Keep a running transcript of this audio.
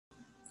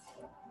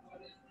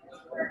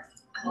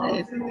Hi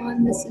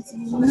everyone, this is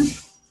Nina.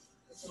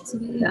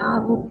 Today I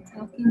will be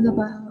talking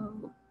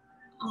about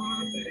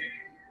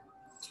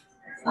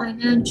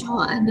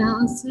financial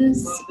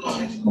analysis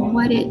and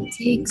what it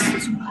takes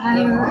to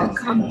hire a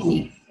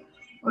company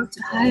or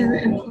to hire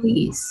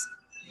employees.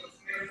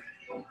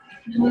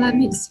 Now let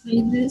me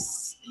explain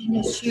this in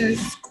a shared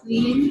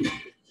screen.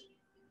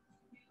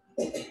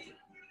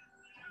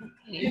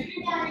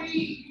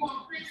 Okay,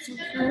 so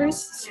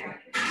first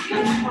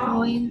I'm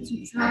going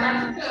to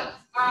draw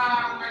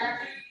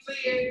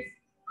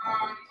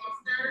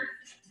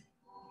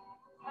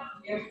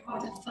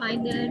the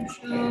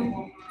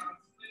financial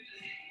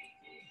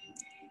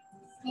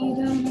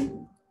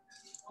freedom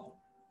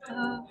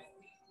of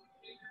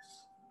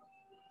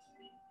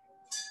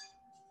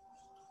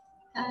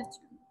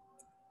pattern.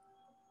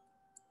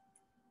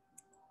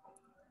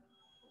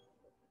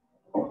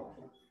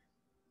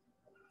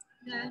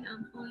 Then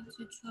I'm going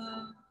to draw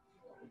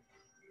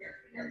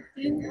one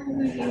thing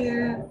over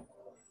here,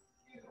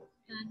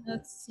 and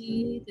let's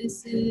see,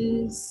 this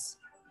is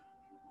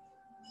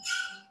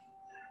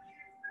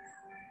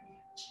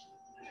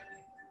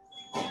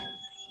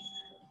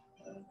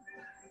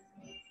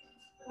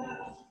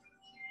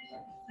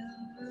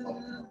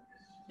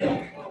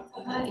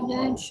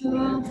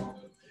financial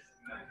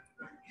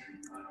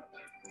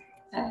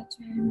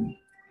pattern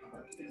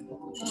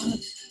of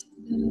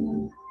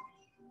the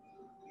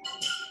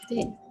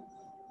day.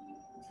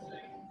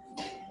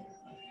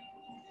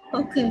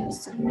 Okay,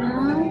 so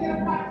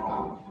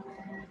now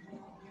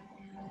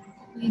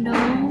we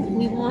know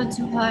we want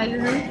to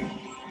hire.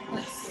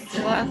 Let's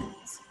select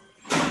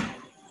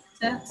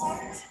text.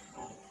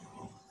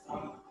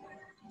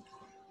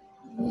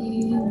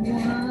 We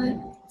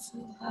want to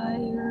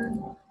hire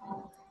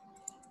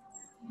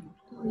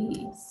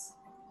employees.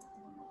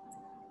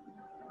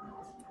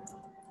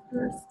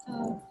 First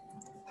off,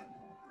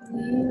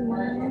 we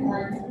will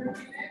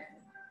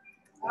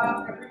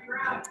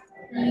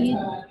need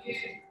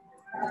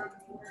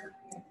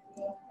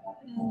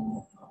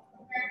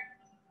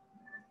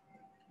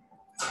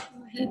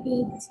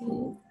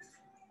prohibited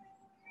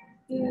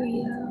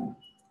area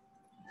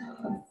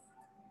of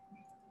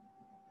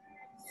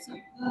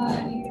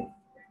supply.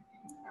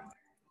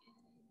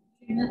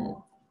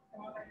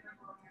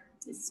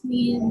 This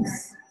means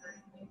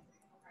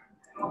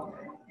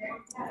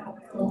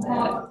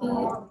that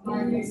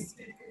it is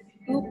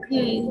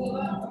okay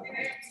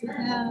to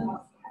have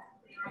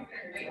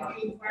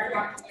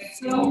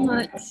so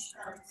much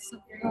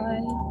supply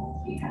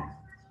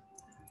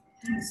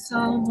and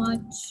so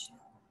much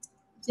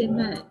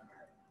demand.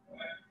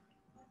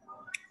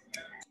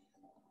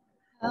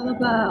 How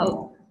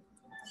about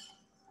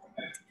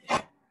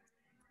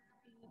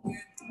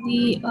if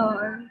we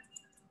are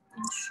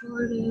in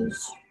shortage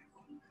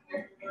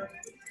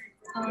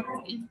of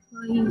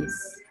employees?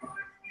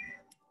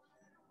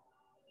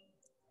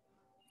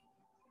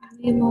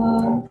 We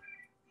will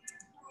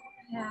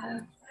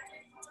have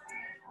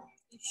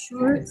a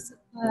short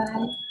supply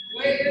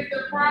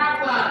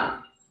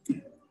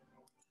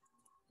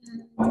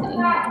and a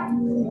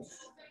huge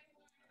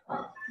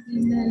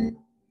demand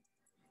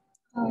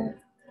of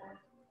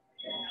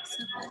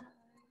supply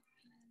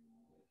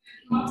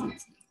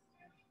entity,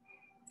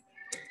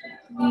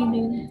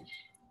 meaning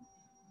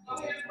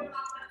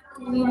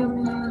we will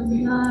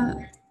not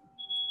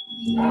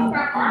be in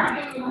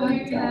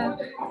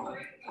contact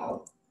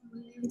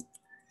with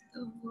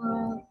the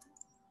world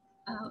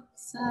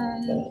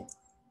outside.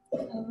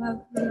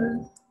 However,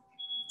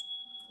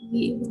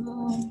 we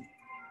will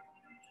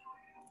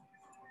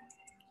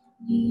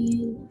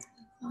need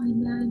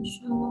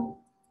financial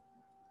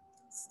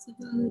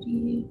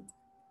stability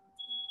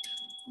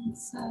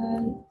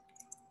inside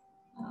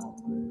our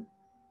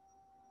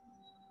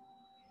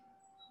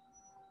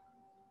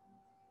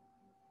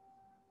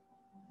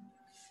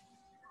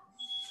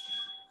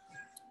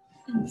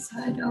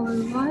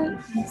what?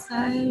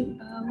 Inside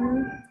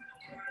our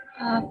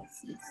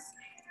offices.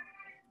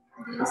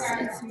 This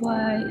is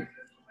why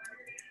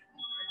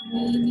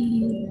we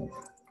need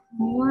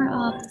more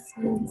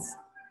offices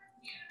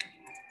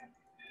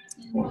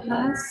and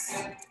less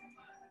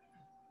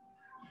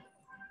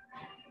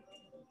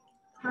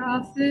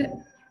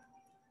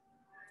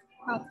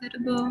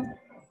profitable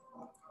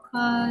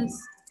cause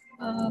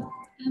of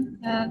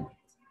impact,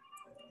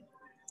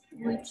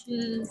 which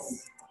is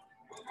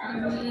the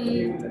way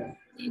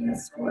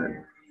things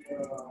work.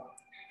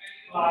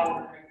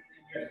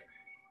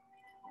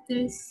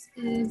 This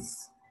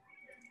is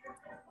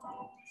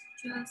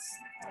just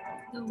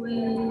the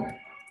way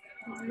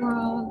the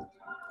world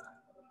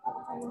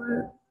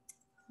or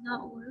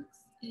not works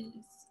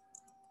is,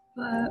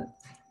 but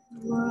the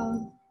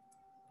world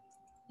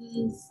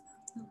is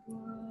the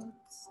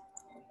world's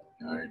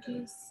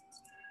largest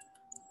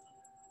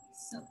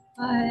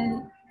supply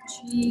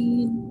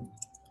chain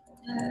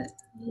that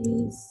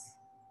is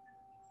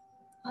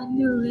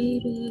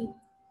underrated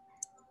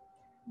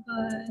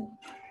by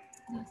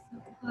the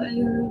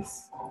suppliers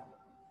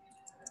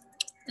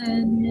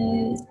and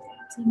the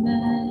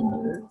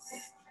demanders.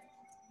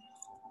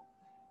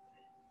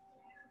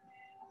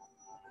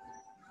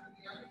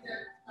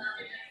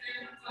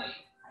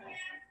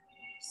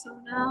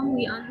 now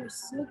we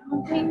understood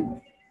one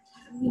thing.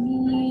 We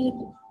need,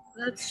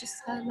 let's just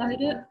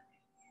highlight it,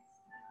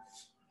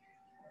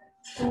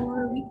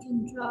 or we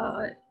can draw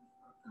it,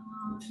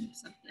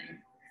 something.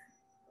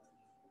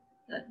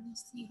 Let me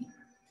see.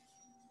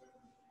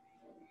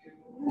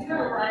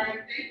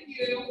 Thank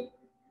you.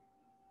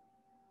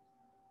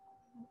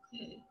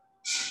 Okay,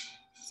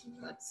 so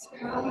let's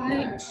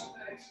highlight.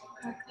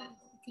 Okay,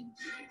 we can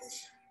do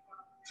this.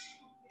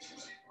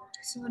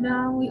 So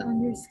now we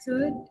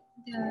understood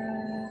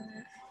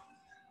that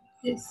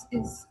this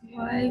is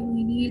why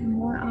we need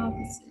more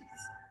offices.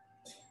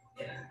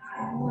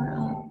 More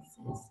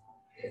offices.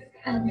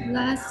 And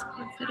less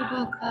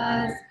profitable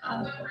cause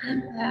of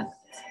impact,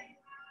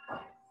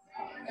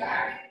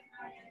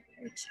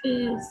 which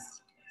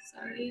is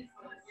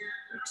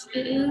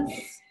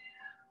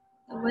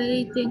the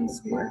way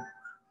things work.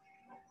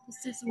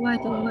 This is why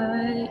the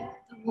way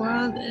the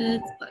world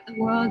is, but the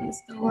world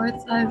is the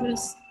world's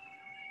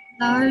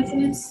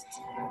largest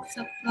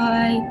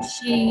supply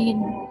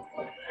chain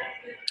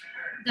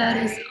that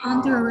is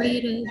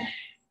underrated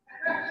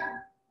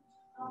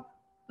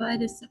by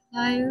the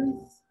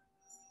suppliers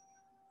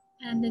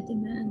and the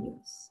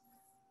demanders.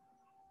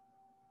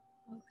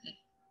 Okay.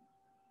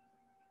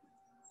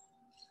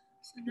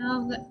 So now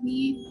let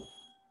me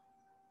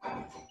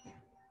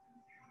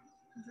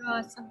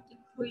draw something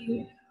for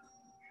you.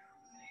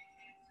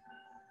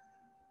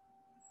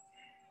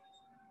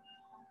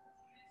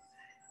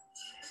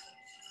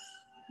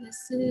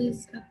 This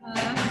is a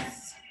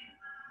box.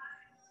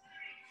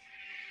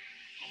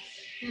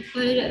 We'll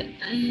put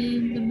it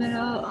in the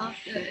middle of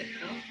the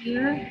arrow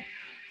here.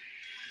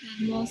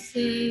 And we'll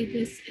say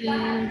this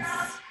is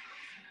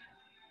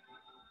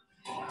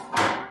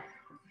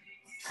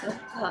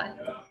supply.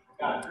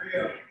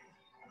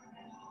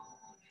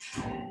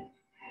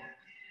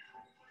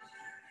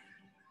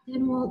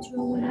 Then we'll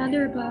draw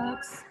another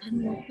box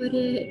and we'll put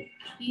it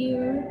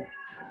here.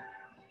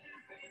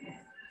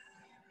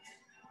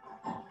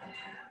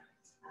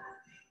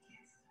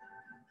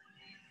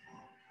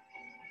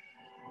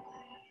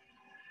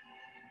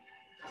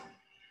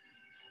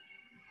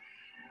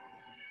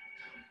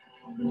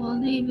 And we'll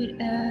name it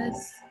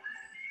as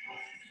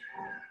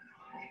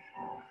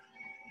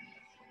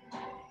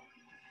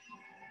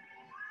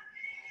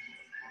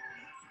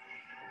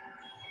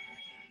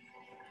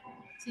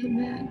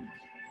demand.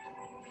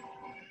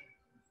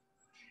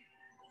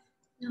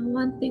 Now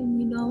one thing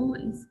we know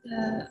is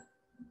that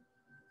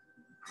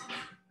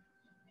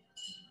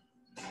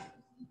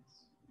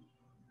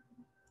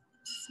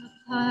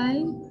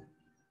supply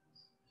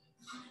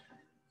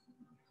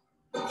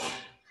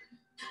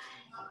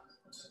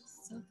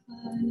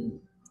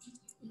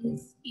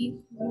is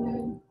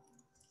equal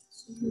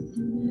to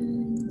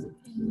demand,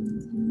 and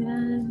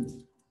demand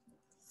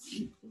is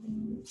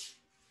equal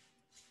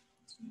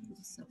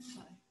to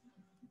supply.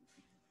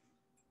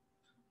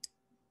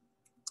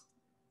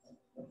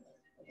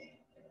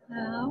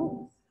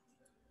 Now,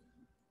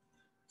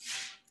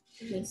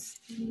 this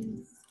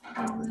is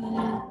the way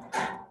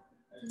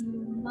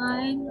the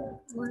line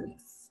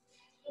works.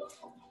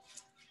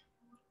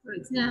 For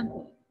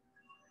example,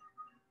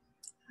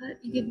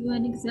 let me give you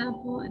an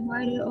example and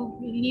write it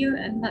over here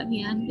and let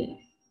me end it.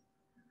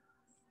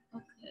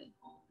 Okay.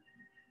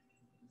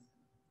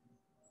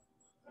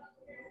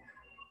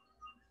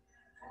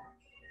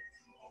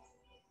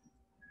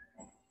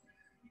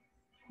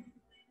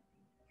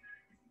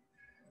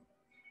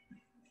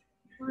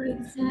 For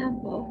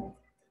example,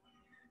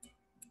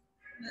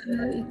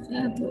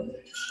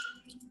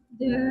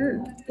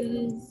 there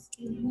is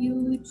a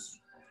huge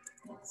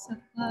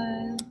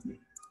supply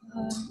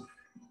of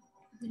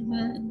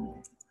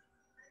demand,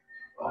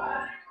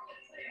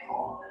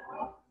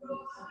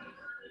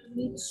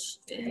 which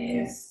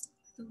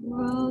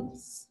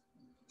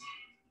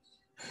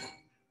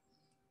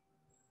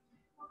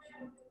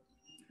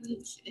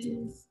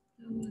is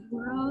the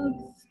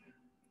world's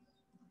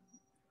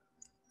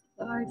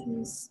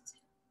largest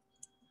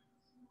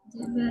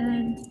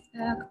demand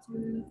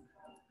factor,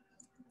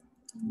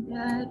 and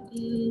that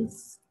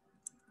is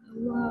the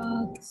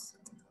world's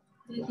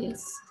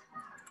biggest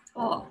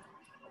fault.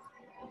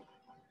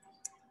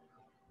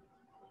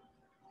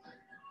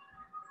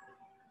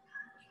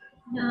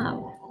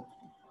 Now,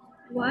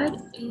 what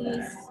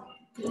is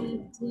the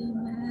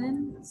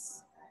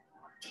demands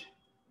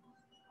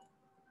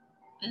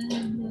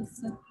and the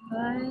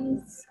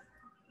supplies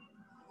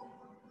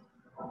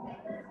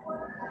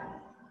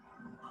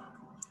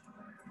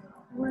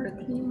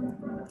working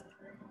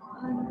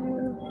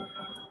under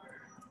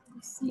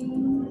the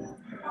same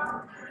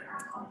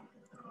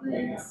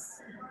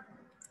place,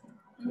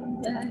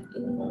 and that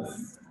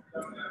is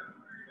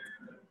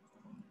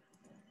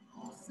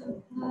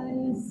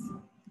supplies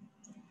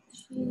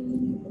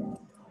chain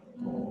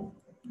of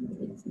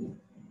entity.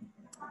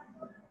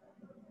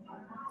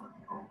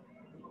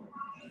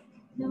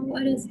 Now,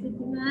 what is the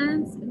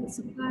demands and the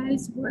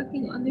supplies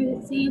working under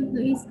the same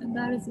place, and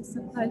that is the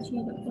supply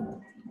chain of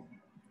entity.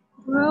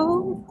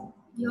 Grow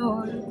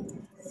your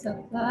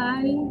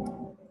supply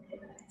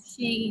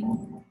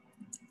chain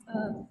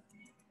of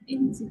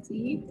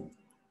entity,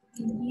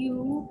 and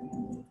you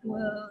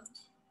will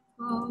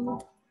grow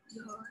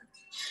your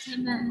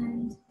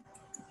demand.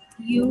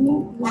 You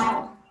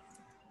will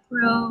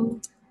grow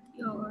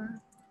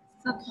your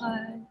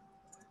supply.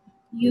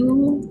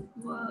 You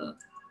will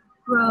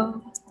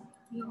grow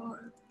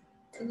your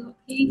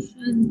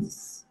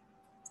locations.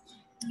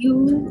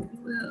 You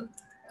will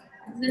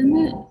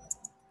limit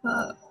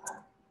but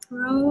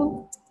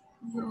grow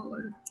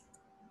your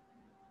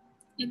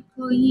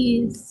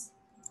employees,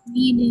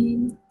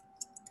 meaning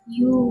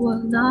you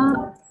will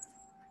not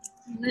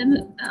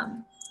limit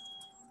them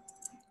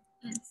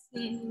and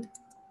say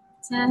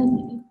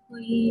 10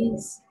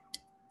 employees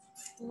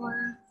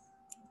for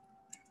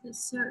a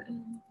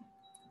certain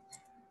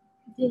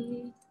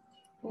day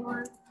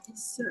or a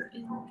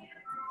certain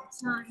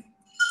time.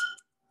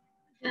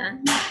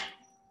 Then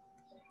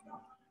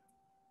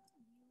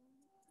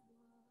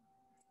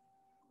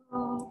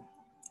grow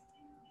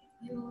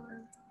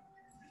your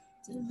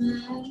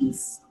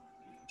demands,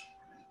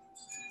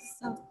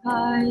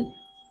 supply,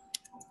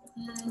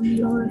 and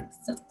your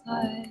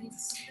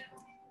supplies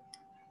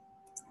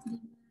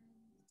demand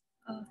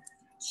of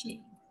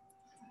change.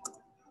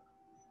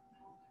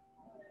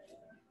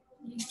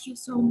 Thank you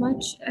so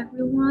much,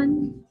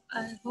 everyone.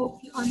 I hope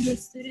you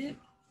understood it.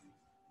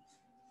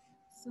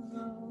 So,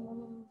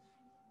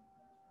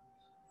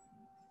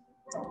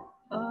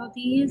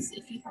 these,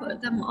 if you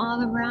put them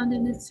all around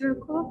in a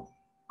circle,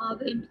 all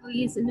the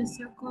employees in a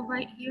circle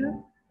right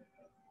here,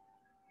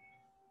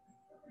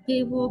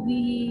 they will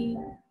be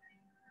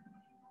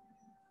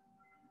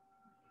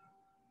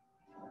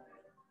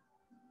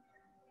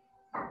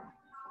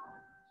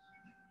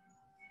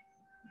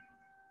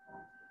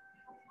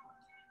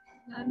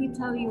let me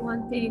tell you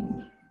one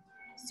thing.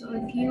 So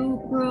if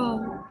you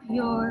grow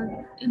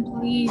your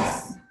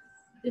employees,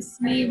 this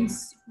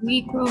means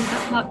we grow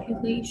the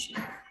population.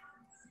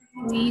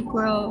 We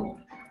grow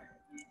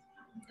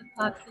the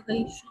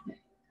population.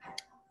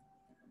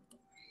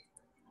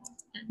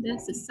 And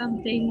this is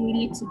something we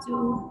need to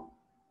do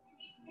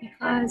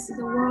because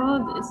the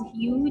world is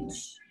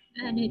huge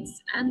and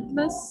it's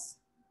endless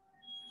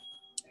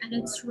and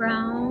it's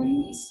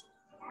round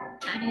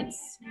and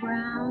it's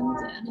round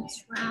and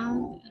it's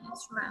round and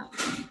it's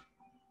round.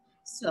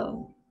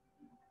 So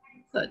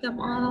put them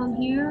all on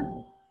here.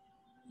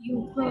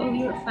 You grow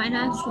your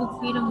financial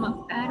freedom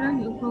of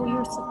pattern, you grow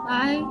your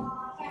supply,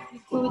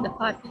 you grow the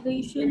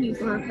population, you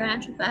grow your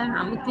financial pattern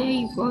on the day,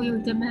 you grow your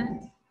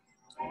demand.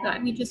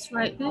 Let me just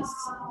write this.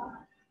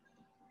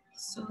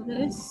 So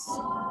this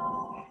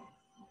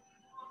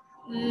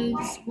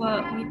is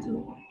what we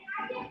do.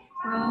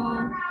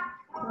 Grow,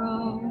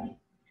 grow.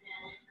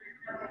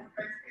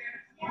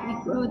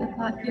 We grow the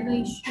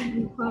population,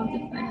 we grow the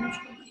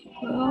financial, we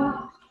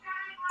grow.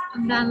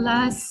 And then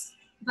last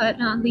but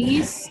not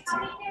least,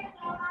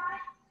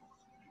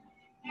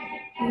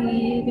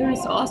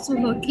 there's also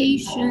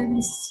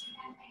locations.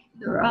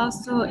 There are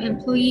also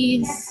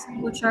employees,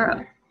 which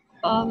are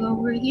all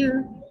over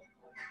here.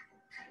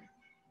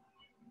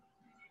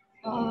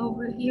 All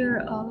over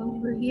here, all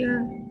over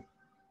here.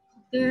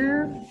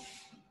 There,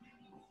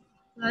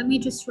 let me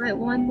just write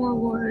one more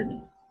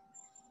word.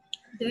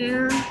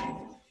 They're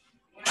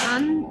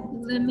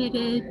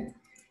unlimited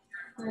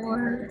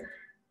for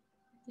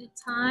the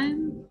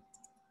time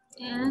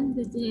and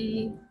the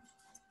day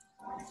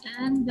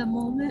and the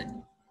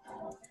moment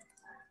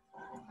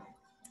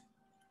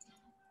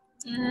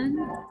and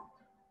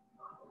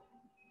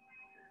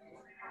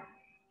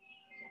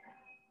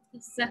the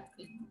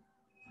second.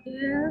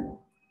 They're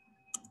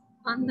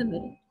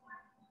unlimited.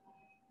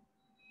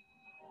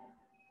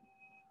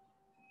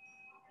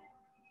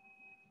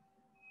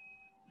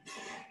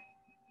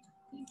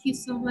 Thank you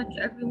so much,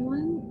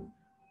 everyone.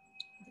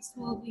 This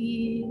will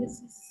be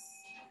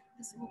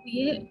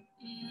it,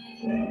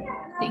 and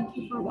thank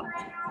you for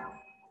watching.